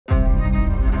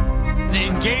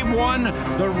In game one,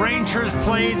 the Rangers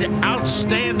played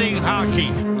outstanding hockey.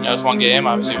 You know, it's one game.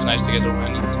 Obviously, it was nice to get the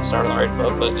win and start on the right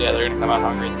foot, but yeah, they're going to come out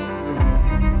hungry.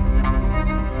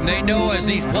 They know as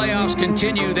these playoffs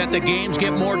continue that the games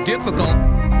get more difficult.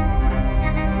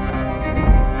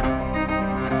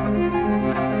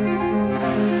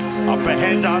 Up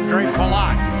ahead, Andre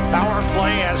Palat. Power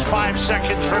play has 5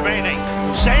 seconds remaining.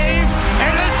 Save,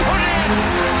 and then put in!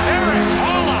 Eric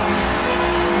Holla!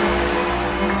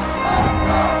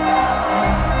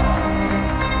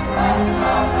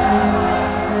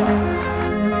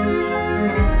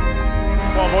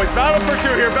 Come on, boys, battle for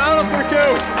two here, battle for two!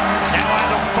 Now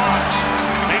Adam Fox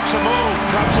makes a move,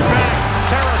 drops it back.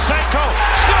 Tarasenko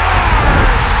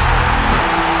scores!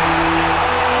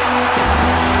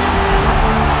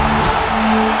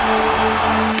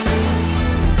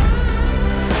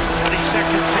 20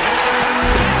 seconds to end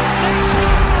the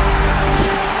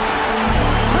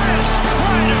Chris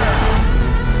Kreider!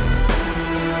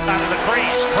 Out of the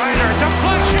crease, Kreider,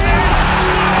 deflection!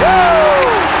 Scores!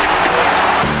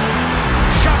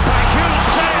 Shot by Hughes,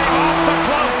 save off the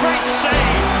glove, great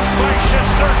save by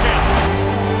Shesterkin.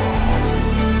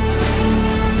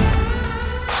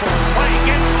 So play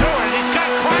gets to it, he's got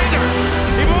Kreider,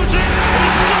 he moves in, he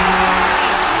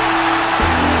scores!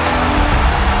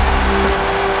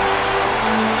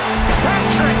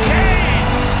 Patrick Kane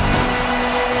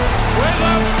with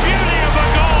a beauty of a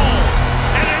goal,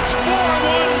 and it's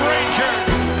 4-1 Rangers.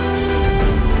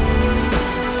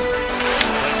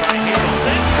 By Heels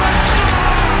in front,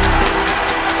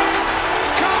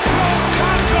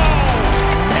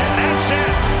 and that's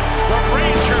it. The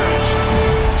Rangers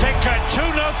take a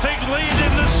 2-0 lead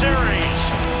in the series.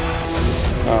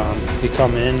 You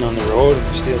come in on the road and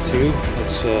you steal two.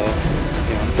 It's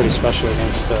pretty special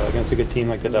against a good team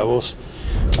like the Devils.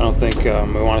 I don't think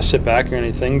we want to sit back or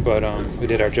anything, but we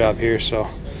did our job here, so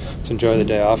let's enjoy the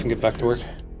day off and get back to work.